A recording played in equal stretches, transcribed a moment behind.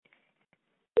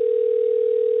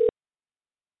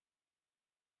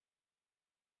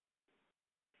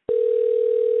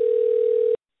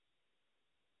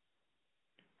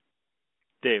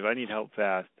Dave, I need help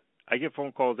fast. I get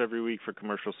phone calls every week for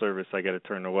commercial service I got to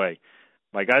turn away.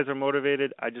 My guys are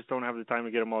motivated. I just don't have the time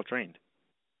to get them all trained.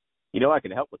 You know I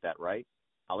can help with that, right?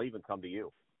 I'll even come to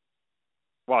you.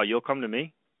 Wow, you'll come to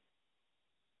me?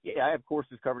 Yeah, I have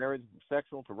courses covering everything from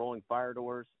sectional to rolling fire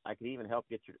doors. I can even help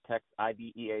get your techs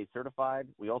IDEA certified.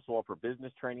 We also offer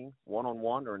business training,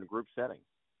 one-on-one or in a group setting.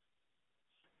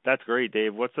 That's great,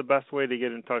 Dave. What's the best way to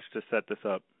get in touch to set this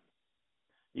up?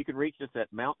 You can reach us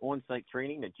at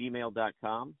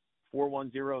mountonSiteTraining@gmail.com,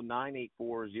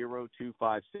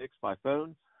 410-984-0256 by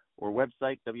phone, or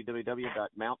website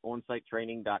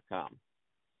www.mountonSiteTraining.com.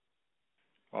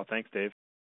 Well, thanks, Dave.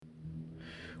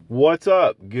 What's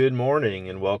up? Good morning,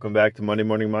 and welcome back to Monday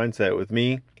Morning Mindset with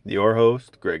me, your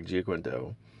host, Greg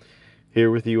Giaquinto.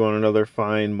 Here with you on another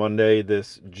fine Monday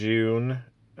this June.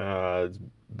 It's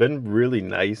been really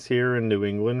nice here in New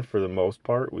England for the most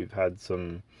part. We've had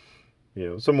some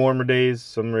warmer days,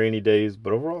 some rainy days,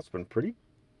 but overall it's been pretty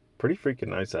freaking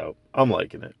nice out. I'm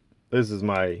liking it. This is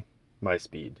my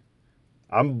speed.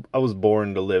 I was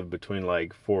born to live between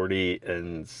like 40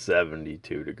 and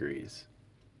 72 degrees.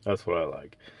 That's what I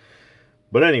like.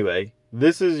 But anyway,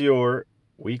 this is your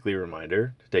weekly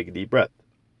reminder to take a deep breath.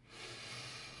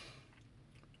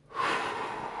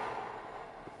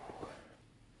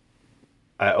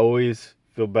 I always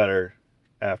feel better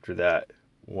after that,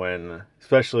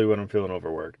 especially when I'm feeling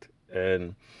overworked.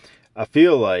 And I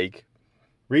feel like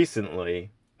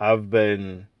recently I've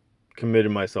been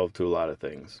committing myself to a lot of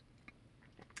things.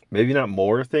 Maybe not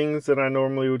more things than I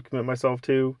normally would commit myself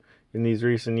to in these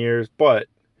recent years, but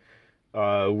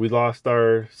we lost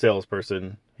our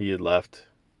salesperson. He had left.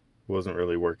 Wasn't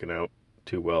really working out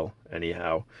too well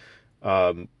anyhow.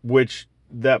 Which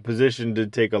that position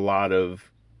did take a lot of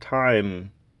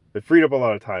time. It freed up a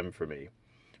lot of time for me.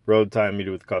 Road time,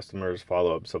 meeting with customers,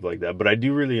 follow-up, stuff like that. But I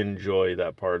do really enjoy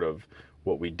that part of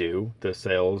what we do, the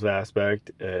sales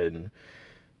aspect, and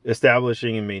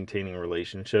establishing and maintaining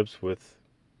relationships with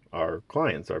our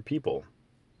clients, our people.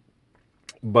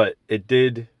 But it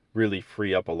did really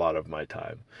free up a lot of my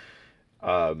time.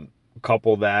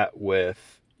 Couple that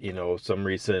with, some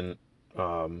recent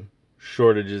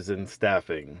shortages in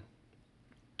staffing,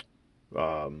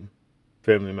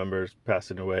 family members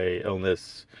passing away,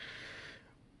 illness,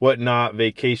 whatnot,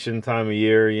 vacation time of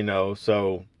year,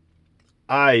 so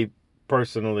I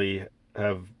personally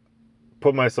have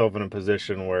put myself in a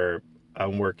position where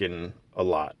I'm working a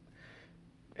lot.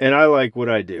 And I like what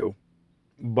I do,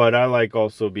 but I like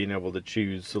also being able to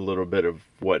choose a little bit of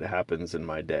what happens in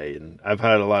my day. And I've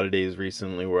had a lot of days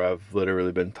recently where I've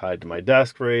literally been tied to my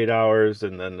desk for 8 hours.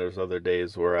 And then there's other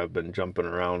days where I've been jumping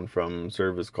around from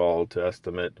service call to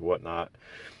estimate, whatnot,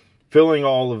 filling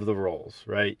all of the roles,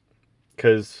 right?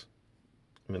 Because,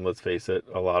 let's face it,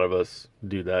 a lot of us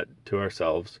do that to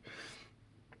ourselves.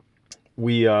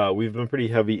 We've been pretty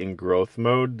heavy in growth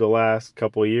mode the last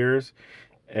couple of years.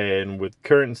 And with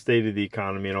current state of the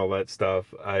economy and all that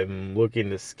stuff, I'm looking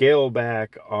to scale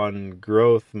back on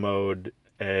growth mode.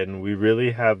 And we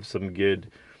really have some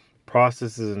good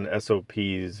processes and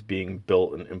SOPs being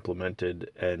built and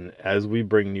implemented. And as we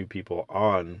bring new people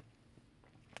on,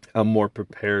 I'm more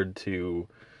prepared to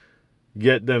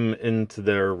get them into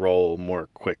their role more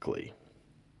quickly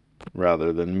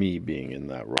rather than me being in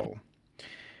that role.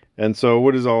 And so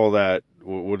what is all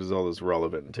this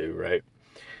relevant to, right?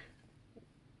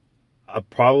 I'm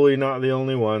probably not the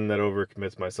only one that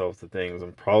overcommits myself to things.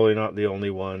 I'm probably not the only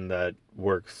one that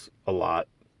works a lot.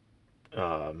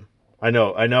 I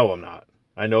know I'm not.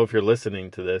 I know if you're listening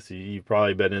to this, you've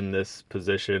probably been in this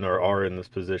position or are in this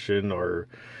position or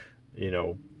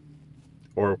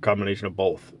a combination of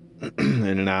both.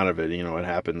 In and out of it, it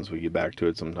happens. We get back to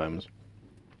it sometimes.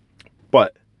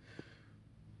 But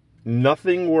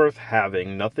nothing worth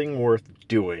having, nothing worth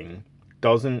doing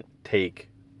doesn't take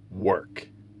work.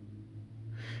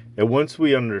 And once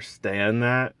we understand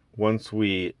that, once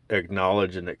we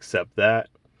acknowledge and accept that,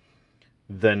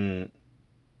 then,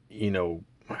 we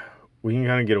can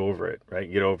kind of get over it,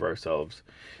 right? Get over ourselves.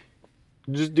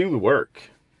 Just do the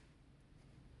work.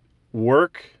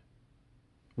 Work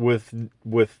with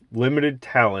limited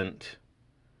talent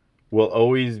will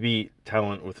always be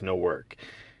talent with no work.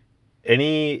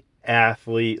 Any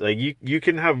athlete, like you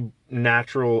can have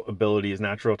natural abilities,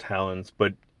 natural talents,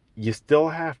 but you still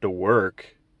have to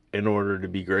work in order to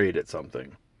be great at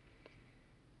something.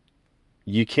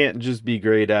 You can't just be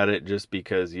great at it just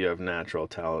because you have natural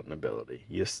talent and ability.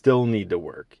 You still need to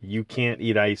work. You can't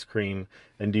eat ice cream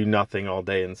and do nothing all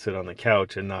day and sit on the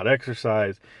couch and not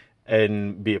exercise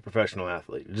and be a professional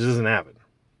athlete. It just doesn't happen.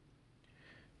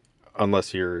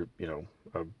 Unless you're,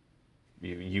 a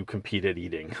you compete at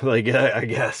eating. Like, I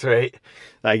guess, right?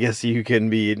 I guess you can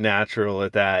be natural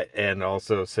at that and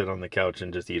also sit on the couch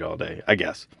and just eat all day, I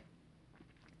guess.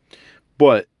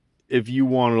 But if you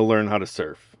want to learn how to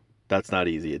surf, that's not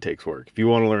easy. It takes work. If you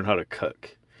want to learn how to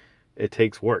cook, it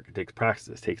takes work. It takes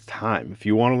practice. It takes time. If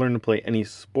you want to learn to play any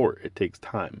sport, it takes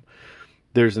time.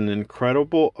 There's an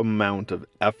incredible amount of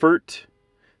effort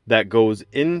that goes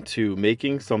into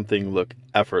making something look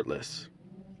effortless.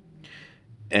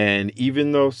 And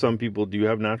even though some people do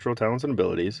have natural talents and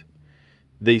abilities,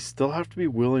 they still have to be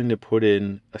willing to put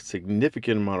in a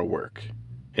significant amount of work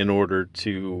in order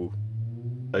to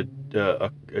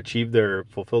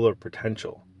fulfill their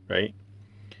potential, right?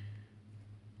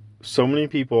 So many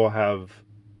people have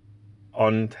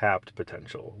untapped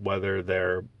potential, whether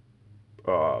they're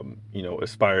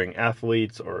aspiring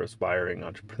athletes or aspiring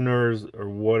entrepreneurs or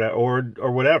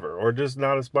whatever, or just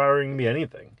not aspiring to be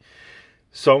anything.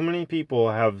 So many people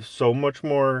have so much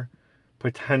more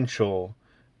potential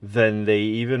than they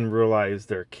even realize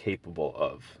they're capable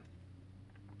of.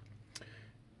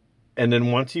 And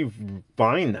then once you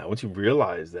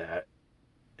realize that,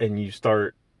 and you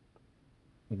start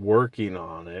working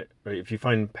on it, right? If you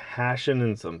find passion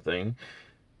in something,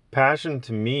 passion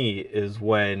to me is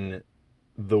when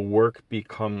the work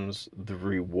becomes the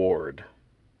reward.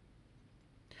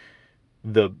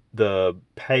 The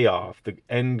payoff, the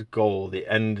end goal, the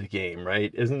end game,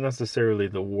 right, isn't necessarily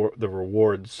the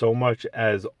reward so much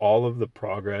as all of the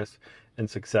progress and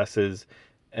successes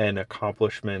and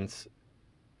accomplishments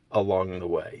along the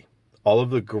way. All of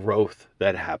the growth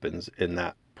that happens in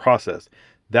that process,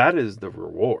 that is the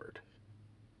reward.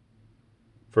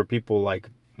 For people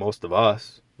like most of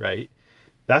us, right?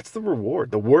 That's the reward.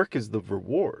 The work is the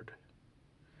reward.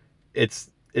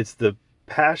 It's the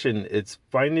passion. It's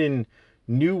finding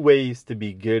new ways to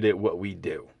be good at what we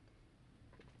do,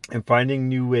 and finding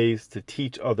new ways to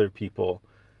teach other people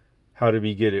how to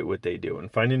be good at what they do,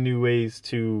 and finding new ways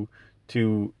to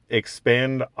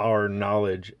expand our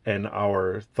knowledge and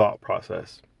our thought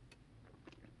process,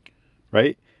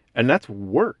 right? And that's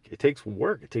work. It takes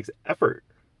work. It takes effort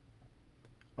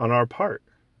on our part.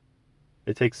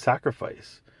 It takes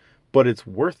sacrifice, but it's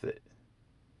worth it.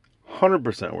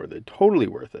 100% worth it. Totally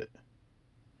worth it.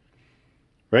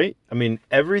 Right? I mean,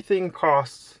 everything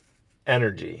costs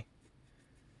energy.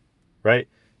 Right?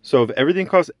 So if everything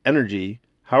costs energy,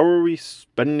 how are we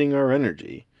spending our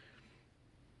energy?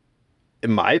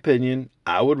 In my opinion,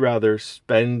 I would rather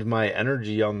spend my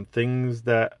energy on things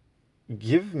that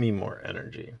give me more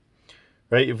energy.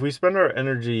 Right? If we spend our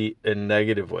energy in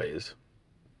negative ways,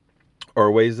 or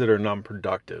ways that are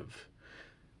non-productive,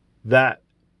 that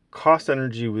costs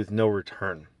energy with no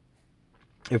return.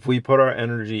 If we put our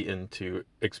energy into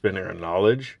expanding our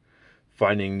knowledge,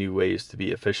 finding new ways to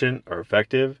be efficient or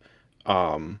effective,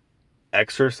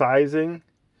 exercising,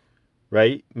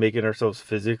 right? Making ourselves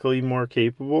physically more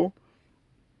capable.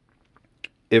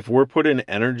 If we're putting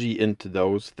energy into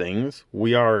those things,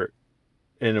 we are,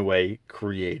 in a way,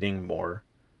 creating more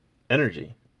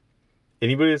energy.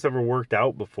 Anybody that's ever worked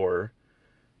out before,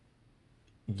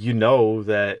 you know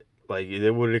that, like,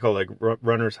 what do they call it? Like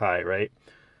runner's high, right?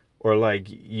 Or like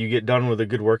you get done with a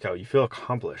good workout, you feel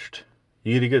accomplished.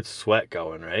 You get a good sweat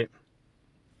going, right?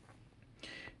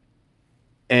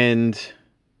 And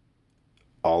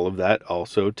all of that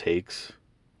also takes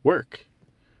work,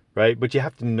 right? But you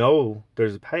have to know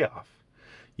there's a payoff.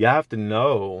 You have to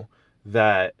know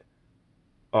that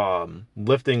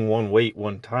lifting one weight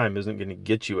one time isn't going to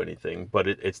get you anything, but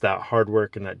it's that hard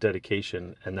work and that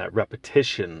dedication and that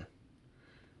repetition,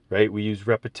 right? We use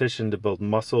repetition to build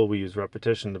muscle. We use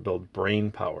repetition to build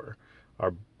brain power,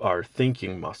 our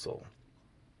thinking muscle,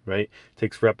 right? It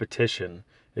takes repetition.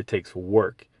 It takes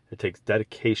work. It takes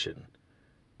dedication.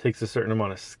 It takes a certain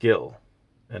amount of skill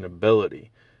and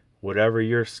ability. Whatever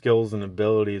your skills and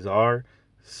abilities are,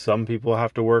 some people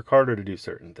have to work harder to do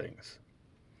certain things.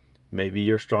 Maybe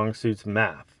your strong suit's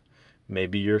math.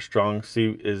 Maybe your strong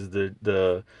suit is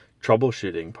the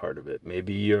troubleshooting part of it.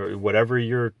 Maybe whatever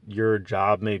your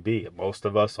job may be. Most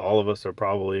of us, all of us, are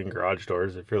probably in garage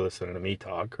doors if you're listening to me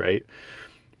talk, right?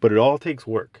 But it all takes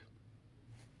work.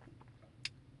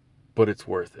 But it's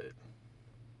worth it.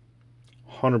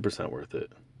 100% worth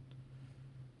it.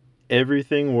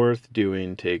 Everything worth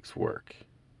doing takes work.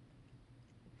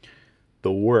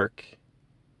 The work,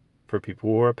 for people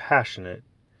who are passionate,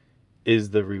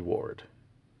 is the reward.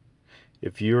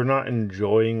 If you're not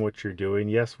enjoying what you're doing,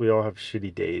 yes, we all have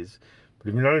shitty days, but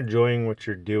if you're not enjoying what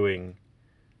you're doing,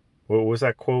 what was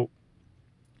that quote?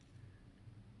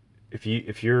 If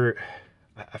you're,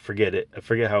 I forget it. I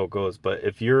forget how it goes, but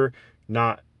if you're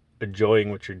not enjoying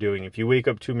what you're doing, if you wake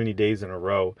up too many days in a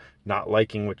row not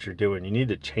liking what you're doing, you need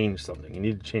to change something. You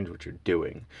need to change what you're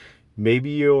doing.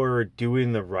 Maybe you're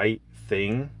doing the right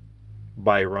thing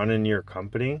by running your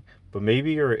company, but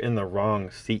maybe you're in the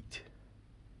wrong seat.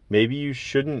 Maybe you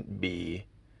shouldn't be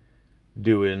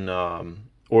doing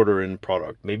ordering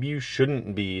product. Maybe you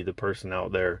shouldn't be the person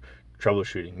out there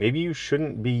troubleshooting. Maybe you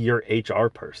shouldn't be your HR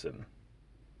person.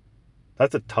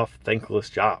 That's a tough, thankless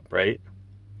job, right?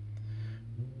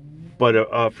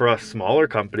 But for us smaller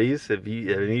companies, if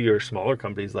any of your smaller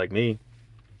companies like me,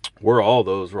 we're all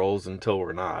those roles until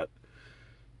we're not.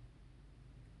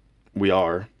 We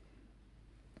are.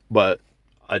 But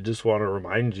I just want to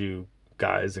remind you,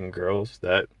 guys and girls,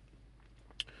 that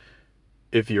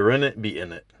if you're in it, be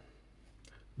in it.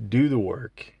 Do the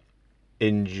work.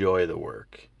 Enjoy the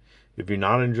work. If you're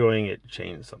not enjoying it,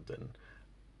 change something.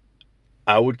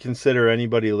 I would consider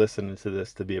anybody listening to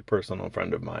this to be a personal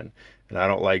friend of mine, and I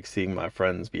don't like seeing my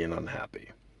friends being unhappy.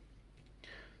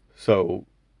 So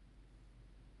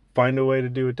find a way to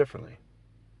do it differently.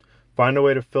 Find a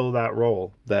way to fill that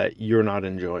role that you're not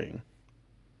enjoying.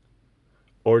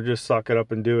 Or just suck it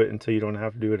up and do it until you don't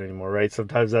have to do it anymore, right?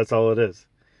 Sometimes that's all it is.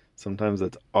 Sometimes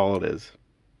that's all it is.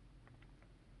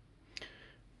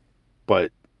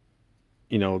 But,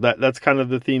 you know, that's kind of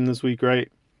the theme this week,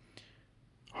 right?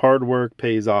 Hard work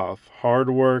pays off. Hard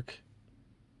work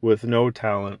with no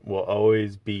talent will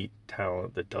always beat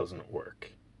talent that doesn't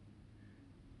work.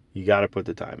 You got to put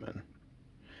the time in.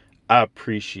 I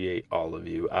appreciate all of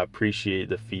you. I appreciate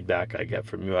the feedback I get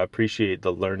from you. I appreciate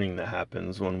the learning that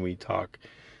happens when we talk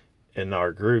in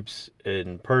our groups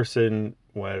in person.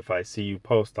 If I see you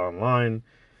post online,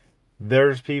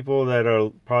 there's people that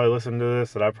are probably listening to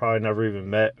this that I probably never even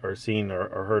met or seen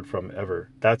or heard from ever.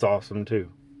 That's awesome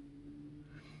too.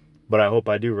 But I hope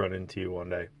I do run into you one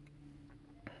day.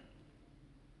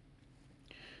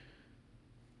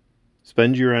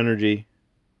 Spend your energy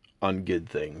on good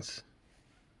things.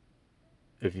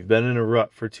 If you've been in a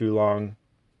rut for too long,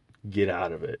 get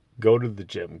out of it. Go to the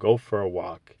gym. Go for a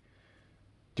walk.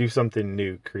 Do something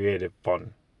new, creative,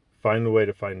 fun. Find a way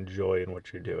to find joy in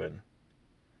what you're doing.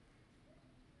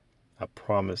 I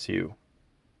promise you,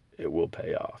 it will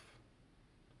pay off.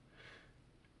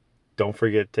 Don't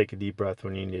forget to take a deep breath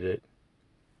when you need it.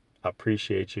 I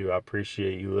appreciate you. I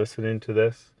appreciate you listening to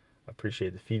this. I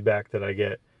appreciate the feedback that I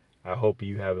get. I hope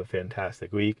you have a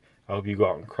fantastic week. I hope you go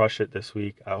out and crush it this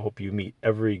week. I hope you meet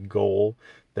every goal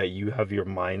that you have your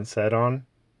mind set on.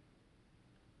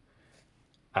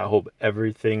 I hope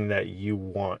everything that you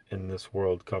want in this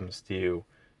world comes to you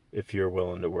if you're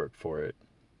willing to work for it.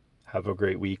 Have a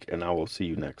great week, and I will see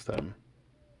you next time.